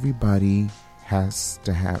us, everybody has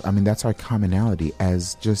to have, I mean, that's our commonality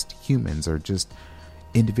as just humans or just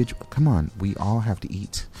individual. Come on, we all have to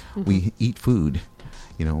eat. Mm-hmm. We eat food.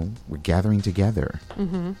 You know, we're gathering together.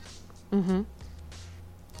 Mm-hmm. Mm-hmm.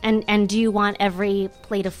 And do you want every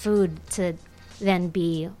plate of food to then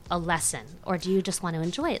be a lesson, or do you just want to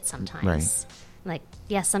enjoy it sometimes? Right. Like,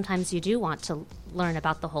 yes, sometimes you do want to learn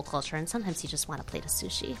about the whole culture, and sometimes you just want a plate of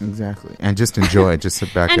sushi. Exactly, and just enjoy it. Just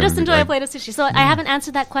sit back and just enjoy a plate of sushi. So I haven't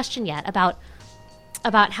answered that question yet about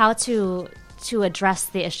how to address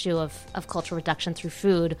the issue of cultural reduction through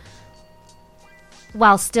food,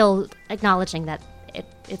 while still acknowledging that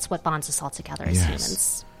it's what bonds us all together as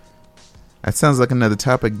humans. That sounds like another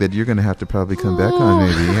topic that you're going to have to probably come back on,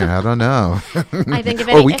 maybe. Yeah, I don't know. I think if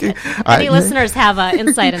any listeners have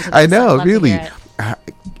insight into this, I know, really.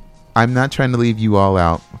 I'm not trying to leave you all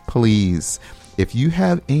out. Please, if you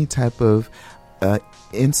have any type of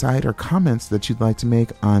insight or comments that you'd like to make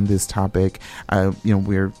on this topic,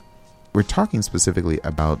 we're talking specifically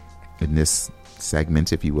about, in this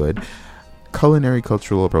segment, if you would, culinary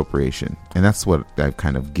cultural appropriation, and that's what I've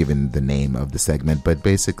kind of given the name of the segment. But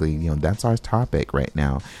basically, that's our topic right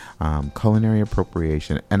now, culinary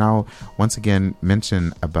appropriation. And I'll once again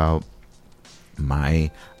mention about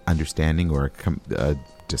my understanding or a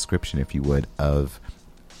description, if you would,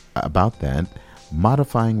 about that: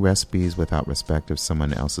 modifying recipes without respect of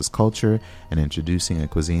someone else's culture and introducing a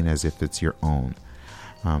cuisine as if it's your own.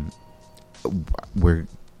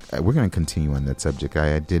 We're going to continue on that subject.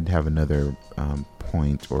 I did have another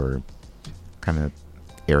point or kind of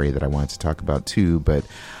area that I wanted to talk about too, but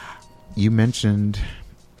you mentioned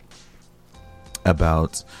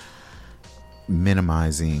about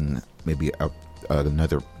minimizing maybe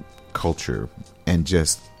another culture and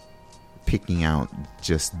just picking out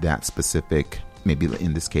just that specific, maybe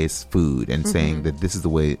in this case, food, and saying that this is the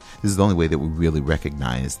only way that we really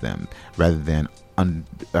recognize them, rather than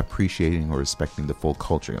appreciating or respecting the full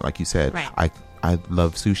culture. Like you said, right. I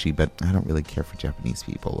love sushi, but I don't really care for Japanese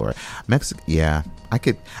people or Mexican. Yeah,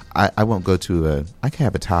 I won't go to I can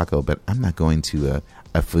have a taco, but I'm not going to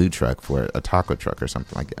a food truck for a taco truck or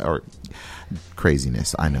something like that, or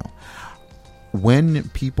craziness. I know. When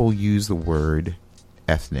people use the word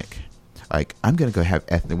ethnic, like, I'm going to go have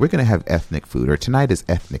ethnic, we're going to have ethnic food, or tonight is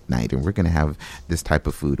ethnic night and we're going to have this type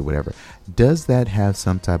of food or whatever. Does that have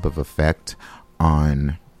some type of effect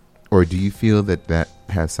on, or do you feel that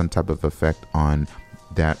has some type of effect on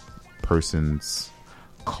that person's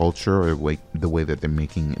culture, or the way that they're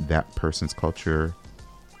making that person's culture,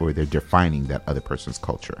 or they're defining that other person's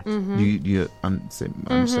culture? Do you understand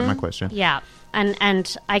my question? Yeah.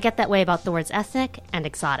 And I get that way about the words ethnic and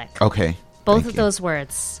exotic. Okay. Both of those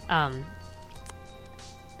words. I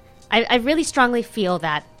really strongly feel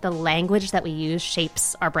that the language that we use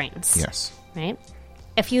shapes our brains. Yes. Right?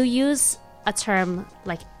 If you use a term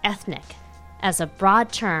like ethnic as a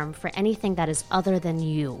broad term for anything that is other than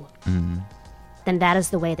you, then that is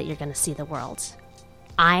the way that you're going to see the world.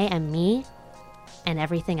 I am me, and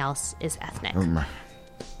everything else is ethnic.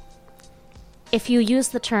 If you use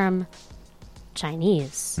the term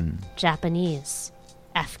Chinese, Japanese,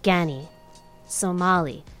 Afghani,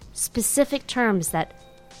 Somali, specific terms that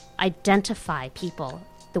identify people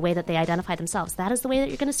the way that they identify themselves, that is the way that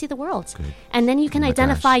you're going to see the world. Good. And then you can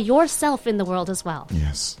identify yourself in the world as well.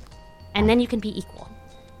 Yes. And then you can be equal.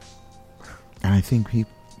 And I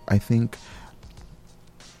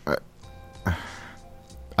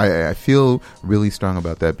feel really strong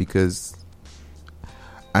about that, because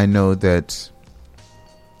I know that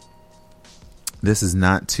this is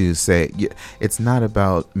not to say, it's not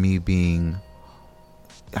about me being,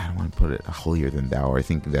 I don't want to put it holier than thou. I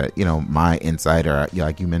think that, my insight, or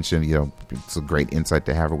like you mentioned, it's a great insight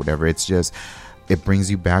to have or whatever. It's just, it brings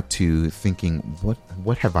you back to thinking,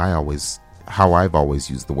 what have I always, how I've always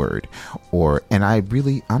used the word, and I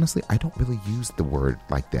really, honestly, I don't really use the word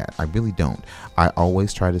like that. I really don't. I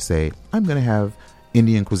always try to say, I'm going to have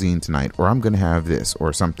Indian cuisine tonight, or I'm going to have this,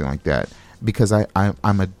 or something like that, because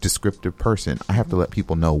I'm a descriptive person. I have to let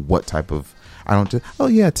people know what type of, I don't just, oh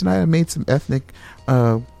yeah, tonight I made some ethnic,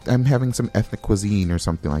 I'm having some ethnic cuisine or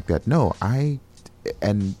something like that. No,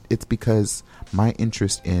 and it's because my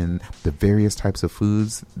interest in the various types of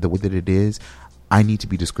foods, the way that it is, I need to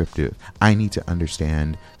be descriptive. I need to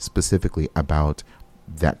understand specifically about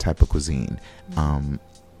that type of cuisine.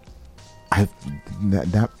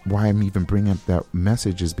 That why I'm even bringing up that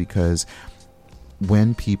message is because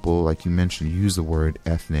when people, like you mentioned, use the word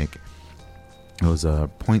ethnic, there was a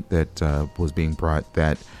point that was being brought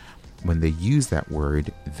that when they use that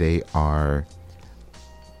word, they are,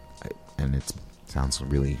 and it sounds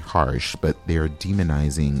really harsh, but they are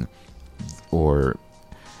demonizing or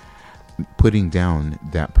putting down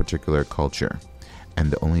that particular culture. And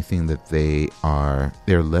the only thing that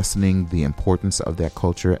they're lessening the importance of that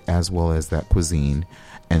culture as well as that cuisine,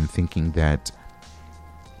 and thinking that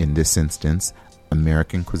in this instance,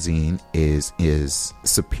 American cuisine is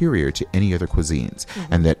superior to any other cuisines.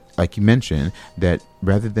 And that, like you mentioned, that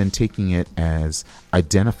rather than taking it as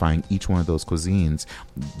identifying each one of those cuisines,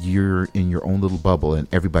 you're in your own little bubble and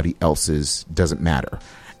everybody else's doesn't matter.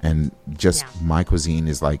 And just my cuisine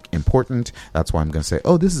is like important. That's why I'm going to say,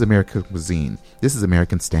 oh, this is American cuisine. This is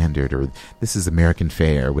American standard, or this is American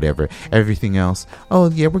fare, or whatever. Everything else, oh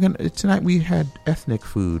yeah, tonight we had ethnic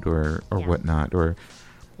food or whatnot. Or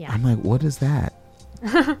I'm like, what is that?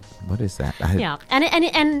 What is that?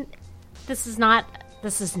 And this is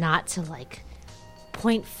not to like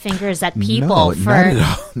point fingers at people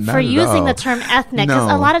for using the term ethnic,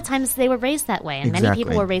 because a lot of times they were raised that way, and many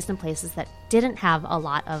people were raised in places that didn't have a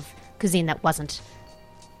lot of cuisine that wasn't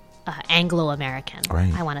Anglo-American.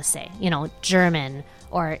 I want to say, German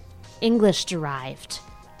or English derived,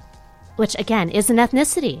 which again is an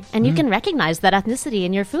ethnicity, and you can recognize that ethnicity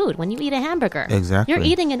in your food when you eat a hamburger. Exactly, you're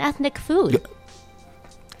eating an ethnic food.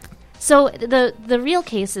 So the real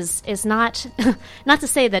case is not not to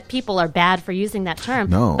say that people are bad for using that term,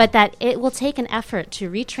 but that it will take an effort to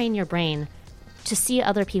retrain your brain to see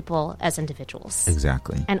other people as individuals.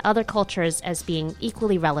 Exactly. And other cultures as being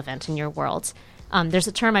equally relevant in your world. There's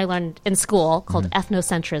a term I learned in school called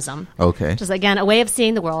ethnocentrism. Okay. Which is, again, a way of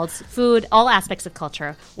seeing the world, food, all aspects of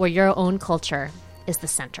culture, where your own culture is the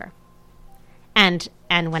center. And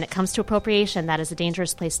when it comes to appropriation, that is a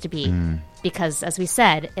dangerous place to be, because, as we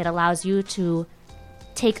said, it allows you to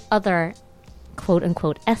take other,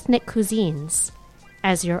 quote-unquote, ethnic cuisines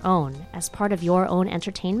as your own, as part of your own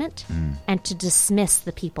entertainment, and to dismiss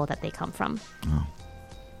the people that they come from.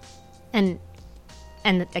 And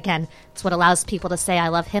again, it's what allows people to say, I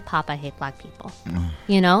love hip-hop, I hate black people.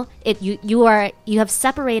 You have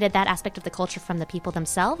separated that aspect of the culture from the people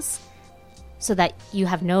themselves, so that you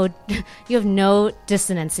have no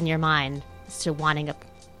dissonance in your mind as to wanting a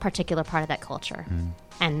particular part of that culture,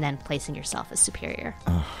 and then placing yourself as superior.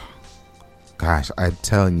 Gosh, I'm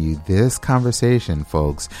telling you, this conversation,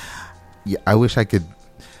 folks, I wish I could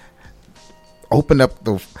open up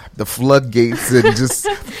the floodgates and just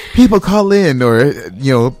people call in, or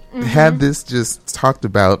have this just talked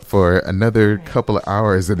about for another couple of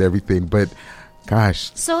hours and everything, but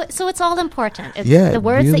gosh. So it's all important. The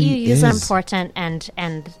words really that you use are important,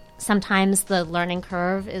 and sometimes the learning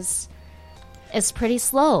curve is pretty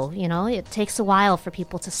slow. It takes a while for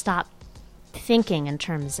people to stop thinking in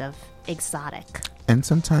terms of exotic. And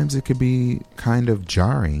sometimes it could be kind of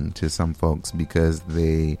jarring to some folks, because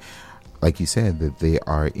they, like you said, that they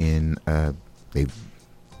are in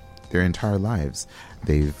their entire lives,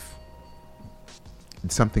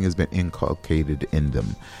 something has been inculcated in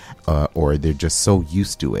them. Or they're just so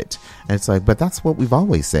used to it. And it's like, but that's what we've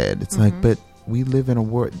always said. It's like, but we live in a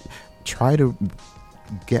world. Try to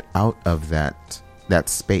get out of that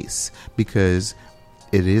space, because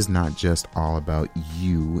it is not just all about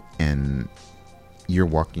you and you're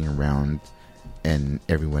walking around and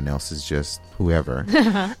everyone else is just whoever.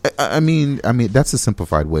 I mean, that's a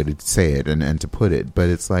simplified way to say it and to put it. But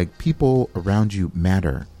it's like, people around you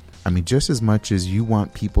matter. I mean, just as much as you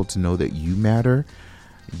want people to know that you matter,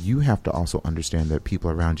 you have to also understand that people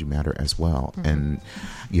around you matter as well. And,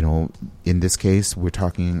 in this case, we're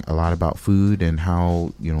talking a lot about food and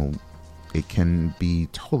how, it can be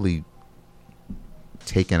totally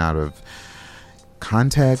taken out of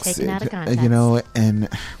context. And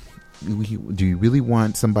do you really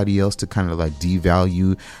want somebody else to kind of like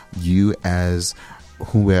devalue you as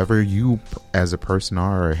whoever you as a person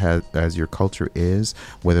are, or as your culture is,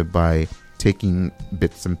 whether by taking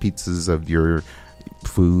bits and pieces of your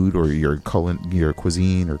food or your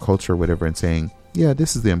cuisine or culture or whatever, and saying, yeah,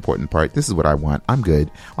 this is the important part, this is what I want, I'm good,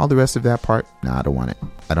 all the rest of that part, nah, I don't want it,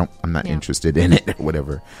 I'm not interested in it, or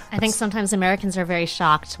whatever. I think sometimes Americans are very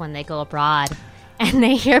shocked when they go abroad and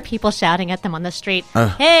they hear people shouting at them on the street,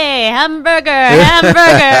 "Hey, hamburger,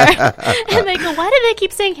 hamburger!" And they go, "Why do they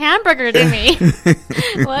keep saying hamburger to me?"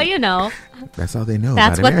 Well, you know. That's all they know.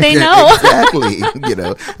 That's about what America. they know. Exactly. You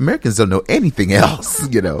know, Americans don't know anything else.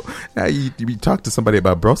 You know, now you talk to somebody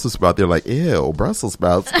about Brussels sprout, they're like, "Ew, Brussels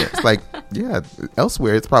sprouts." It's like, yeah,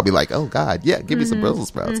 elsewhere it's probably like, "Oh God, yeah, give me some Brussels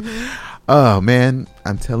sprouts." Oh man,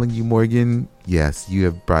 I'm telling you, Morgan. Yes, you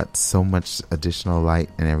have brought so much additional light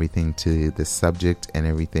and everything to this subject and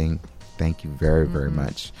everything. Thank you very, very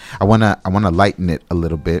much. I wanna lighten it a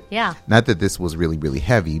little bit. Yeah. Not that this was really, really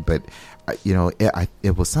heavy, but you know,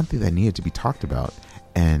 it was something that needed to be talked about,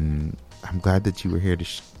 and I'm glad that you were here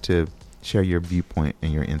to share your viewpoint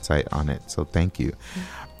and your insight on it. So thank you.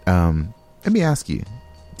 Let me ask you: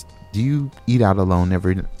 do you eat out alone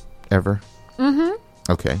ever? Mm-hmm.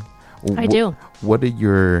 Okay. I do. What are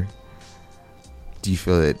your? Do you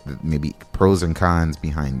feel that maybe pros and cons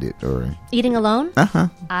behind it, or eating alone?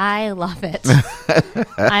 I love it.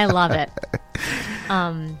 I love it.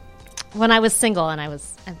 When I was single, and I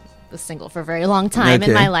was single for a very long time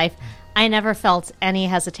in my life, I never felt any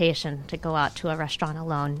hesitation to go out to a restaurant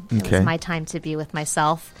alone. It was my time to be with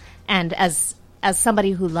myself, and as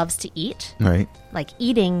somebody who loves to eat, right? Like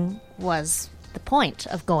eating was the point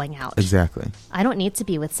of going out. Exactly. I don't need to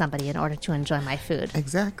be with somebody in order to enjoy my food.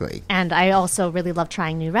 Exactly. And I also really love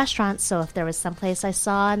trying new restaurants. So if there was some place I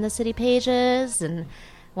saw in the city pages and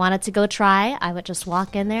wanted to go try, I would just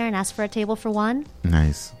walk in there and ask for a table for one.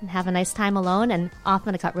 Nice. And have a nice time alone. And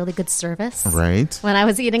often I got really good service. Right. When I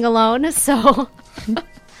was eating alone. So,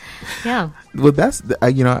 yeah. Well, that's,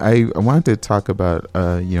 you know, I wanted to talk about,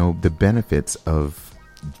 you know, the benefits of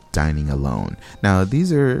dining alone. Now,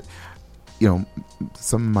 these are, you know,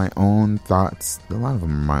 some of my own thoughts. A lot of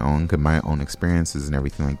them are my own, my own experiences and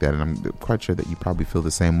everything like that. And I'm quite sure that you probably feel the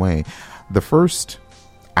same way. The first,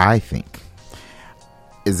 I think,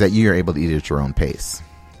 is that you're able to eat at your own pace.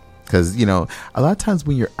 Because, you know, a lot of times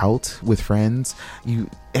when you're out with friends,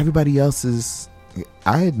 everybody else is,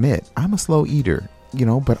 I admit, I'm a slow eater, you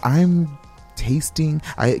know, but I'm tasting.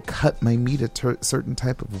 I cut my meat a certain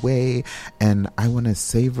type of way, and I want to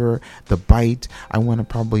savor the bite. I want to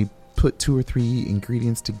probably put 2 or 3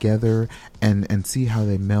 ingredients together and see how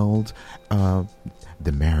they meld.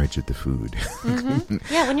 The marriage of the food.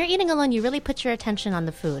 Yeah, when you're eating alone, you really put your attention on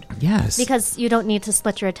the food. Yes. Because you don't need to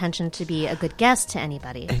split your attention to be a good guest to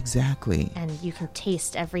anybody. Exactly. And you can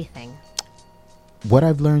taste everything. What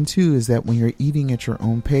I've learned too is that when you're eating at your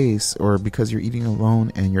own pace, or because you're eating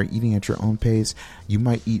alone and you're eating at your own pace, you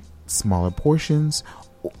might eat smaller portions,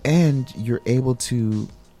 and you're able to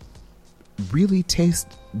really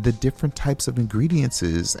taste the different types of ingredients,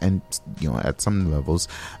 and, you know, at some levels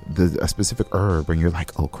a specific herb, and you're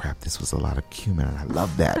like, oh crap, this was a lot of cumin and I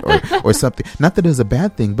love that, or something. Not that it was a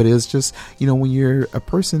bad thing, but it's just, you know, when you're a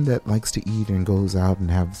person that likes to eat and goes out and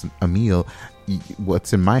has a meal,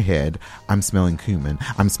 what's in my head, I'm smelling cumin,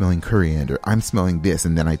 I'm smelling coriander, I'm smelling this,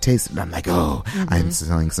 and then I taste it and I'm like, oh, I'm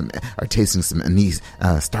smelling tasting some anise,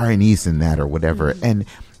 star anise in that, or whatever. And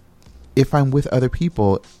if I'm with other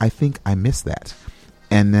people, I think I miss that.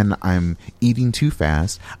 And then I'm eating too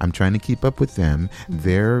fast. I'm trying to keep up with them.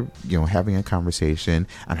 They're, you know, having a conversation,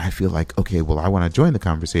 and I feel like, okay, well, I want to join the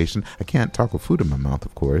conversation. I can't talk with food in my mouth,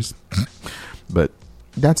 of course. But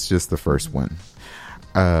that's just the first one.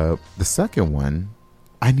 The second one,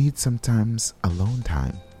 I need sometimes alone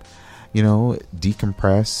time. You know,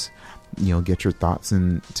 decompress, you know, get your thoughts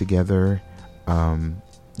in together.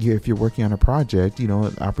 If you're working on a project, you know,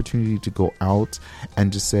 an opportunity to go out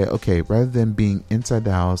and just say, okay, rather than being inside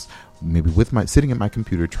the house, maybe sitting at my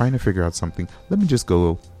computer trying to figure out something, let me just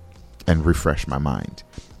go and refresh my mind.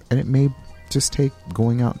 And it may just take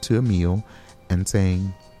going out to a meal and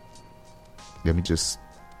saying, let me just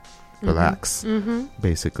relax,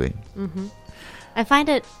 basically. I find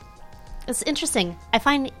it's interesting. I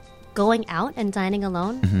find going out and dining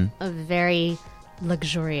alone a very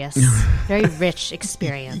luxurious, very rich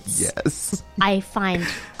experience. Yes. I find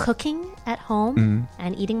cooking at home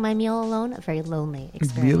and eating my meal alone a very lonely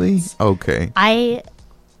experience. Really? Okay. I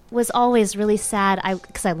was always really sad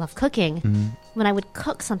because I love cooking. When I would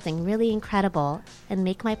cook something really incredible and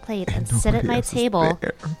make my plate and sit at my table,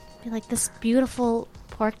 be like, this beautiful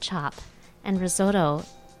pork chop and risotto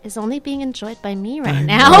is only being enjoyed by me right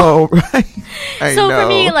now. Oh, right. So for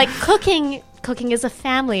me, like cooking is a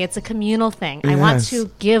family. It's a communal thing. Yes. I want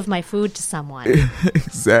to give my food to someone.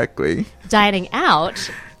 Exactly. Dining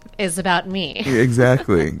out is about me.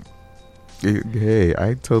 Exactly. Hey,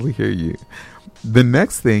 I totally hear you. The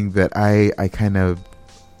next thing that I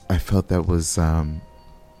felt that was,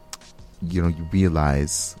 you know, you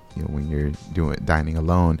realize, you know, when you're dining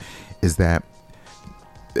alone, is that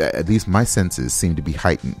at least my senses seem to be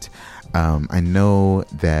heightened. I know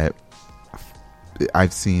that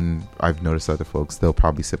I've noticed other folks, they'll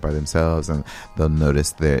probably sit by themselves and they'll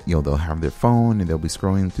notice that, they'll have their phone and they'll be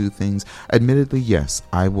scrolling through things. Admittedly, yes,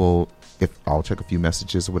 I'll check a few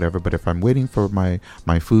messages or whatever, but if I'm waiting for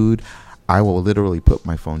my food, I will literally put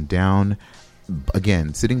my phone down,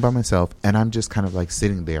 again, sitting by myself, and I'm just kind of like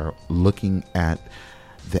sitting there looking at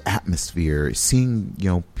the atmosphere, seeing,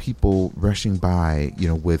 people rushing by,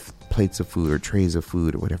 with plates of food or trays of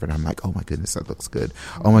food or whatever. And I'm like, oh my goodness, that looks good.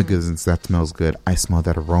 Oh my goodness, that smells good. I smell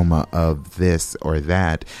that aroma of this or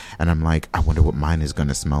that. And I'm like, I wonder what mine is going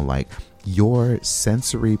to smell like. Your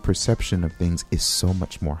sensory perception of things is so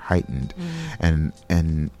much more heightened.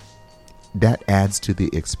 And that adds to the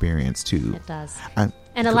experience too. It does. And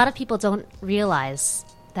a lot of people don't realize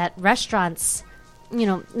that restaurants,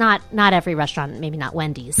 not every restaurant, maybe not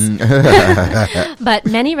Wendy's, but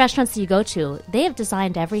many restaurants that you go to, they have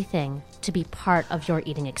designed everything to be part of your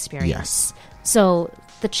eating experience. Yes. So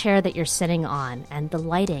the chair that you're sitting on and the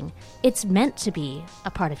lighting, it's meant to be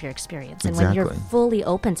a part of your experience. And when you're fully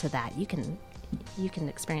open to that, you can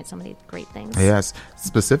experience so many great things. Yes.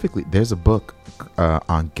 Specifically, there's a book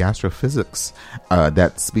on gastrophysics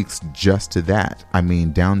that speaks just to that. I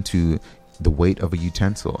mean, down to the weight of a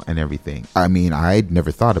utensil and everything. I mean, I'd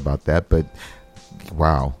never thought about that, but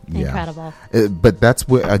wow. Yeah. Incredible. But that's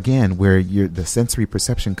where the sensory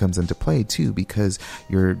perception comes into play too, because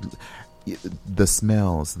the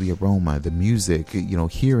smells, the aroma, the music,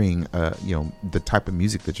 hearing, the type of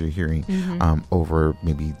music that you're hearing over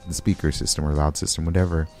maybe the speaker system or loud system,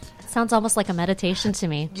 whatever. It sounds almost like a meditation to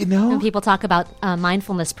me. When people talk about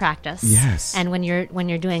mindfulness practice. Yes. And when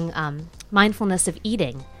you're doing mindfulness of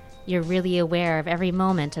eating, you're really aware of every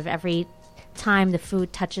moment, of every time the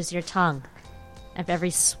food touches your tongue, of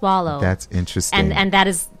every swallow. That's interesting. And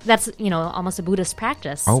that's almost a Buddhist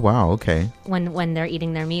practice. Oh wow, okay. When they're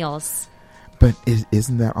eating their meals. But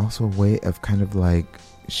isn't that also a way of kind of like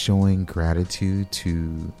showing gratitude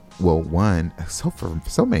to, for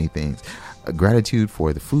so many things, gratitude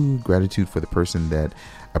for the food, gratitude for the person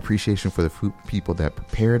appreciation for the food, people that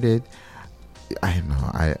prepared it. I don't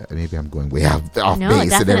know. Maybe I'm going way off base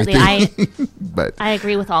definitely. and everything. But I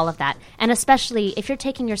agree with all of that, and especially if you're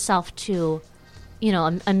taking yourself to,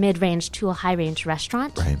 a mid-range to a high-range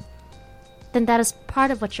restaurant, right? Then that is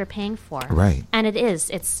part of what you're paying for, right? And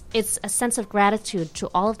it's a sense of gratitude to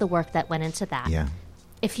all of the work that went into that. Yeah.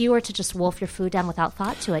 If you were to just wolf your food down without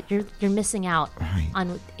thought to it, you're missing out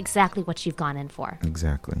on exactly what you've gone in for.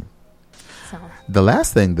 Exactly. So. The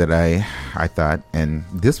last thing that I thought, and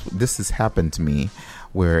this has happened to me,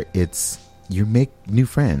 where you make new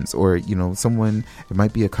friends, or someone, it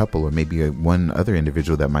might be a couple or maybe one other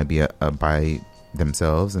individual that might be by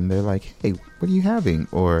themselves, and they're like, hey, what are you having?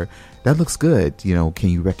 Or that looks good. Can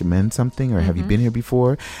you recommend something? Or have you been here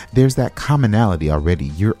before? There's that commonality already.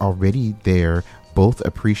 You're already there, both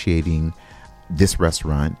appreciating this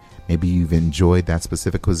restaurant. Maybe you've enjoyed that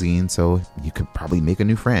specific cuisine, so you could probably make a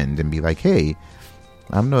new friend and be like, hey,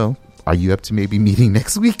 I don't know, are you up to maybe meeting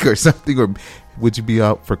next week or something? Or would you be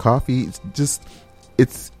out for coffee?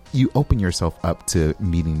 You open yourself up to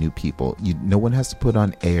meeting new people. No one has to put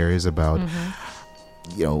on airs about,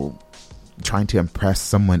 trying to impress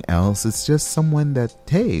someone else. It's just someone that,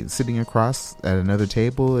 hey, sitting across at another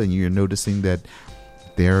table, and you're noticing that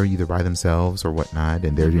they're either by themselves or whatnot,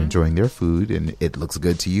 and they're enjoying their food, and it looks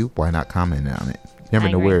good to you. Why not comment on it? You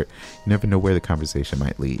never know where the conversation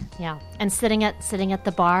might lead. Yeah, and sitting at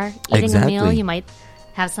the bar, eating a meal, you might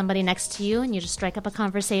have somebody next to you, and you just strike up a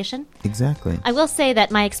conversation. Exactly. I will say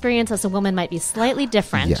that my experience as a woman might be slightly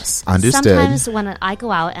different. Yes, understood. Sometimes when I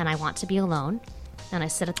go out and I want to be alone, and I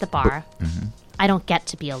sit at the bar, I don't get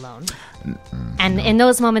to be alone. And in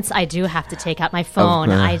those moments, I do have to take out my phone.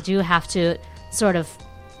 I do have to sort of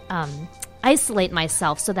isolate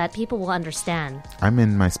myself so that people will understand. I'm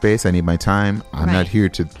in my space. I need my time. I'm not here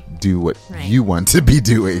to do what you want to be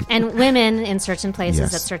doing. And women in certain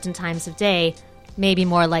places at certain times of day may be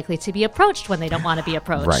more likely to be approached when they don't want to be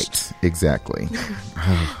approached. Right. Exactly.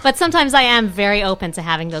 But sometimes I am very open to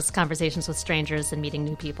having those conversations with strangers and meeting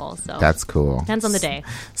new people. So that's cool. Depends on the day.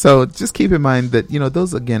 So just keep in mind that,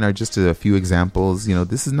 those again are just a few examples.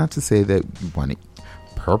 This is not to say that you want to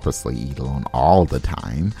purposely eat alone all the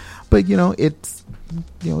time, but it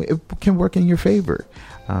can work in your favor.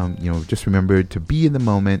 Just remember to be in the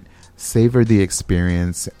moment, savor the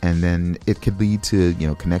experience, and then it could lead to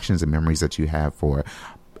connections and memories that you have for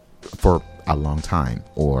a long time,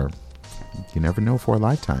 or you never know, for a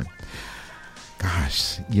lifetime.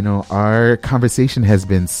 Gosh, our conversation has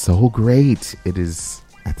been so great. It is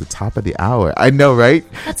at the top of the hour. I know, right?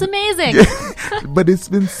 That's amazing. But it's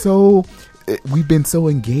been we've been so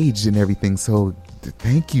engaged in everything. So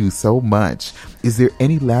thank you so much. Is there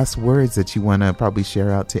any last words that you want to probably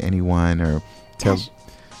share out to anyone or tell? Gosh.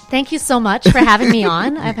 Thank you so much for having me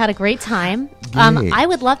on. I've had a great time. I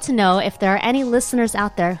would love to know if there are any listeners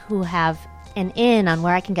out there who have an in on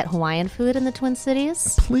where I can get Hawaiian food in the Twin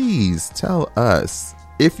Cities. Please tell us.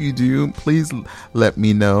 If you do, please let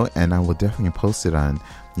me know, and I will definitely post it on,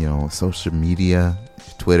 social media,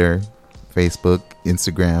 Twitter, Facebook,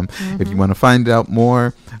 Instagram. If you want to find out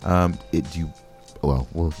more,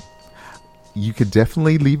 you could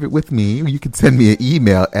definitely leave it with me. You could send me an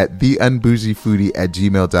email at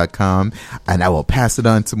theunbougie@gmail.com, and I will pass it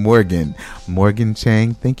on to Morgen. Morgen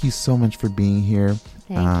Chang, thank you so much for being here.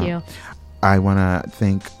 Thank you. I want to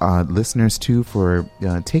thank listeners, too, for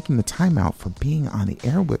taking the time out for being on the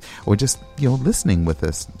air or just, listening with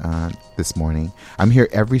us this morning. I'm here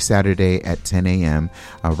every Saturday at 10 a.m.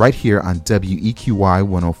 Right here on WEQY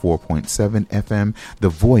 104.7 FM, the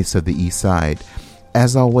voice of the East Side.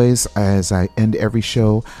 As always, as I end every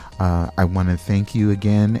show, I want to thank you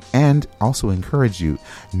again and also encourage you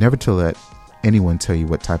never to let anyone tell you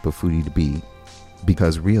what type of foodie to be,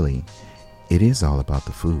 because really, it is all about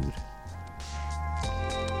the food.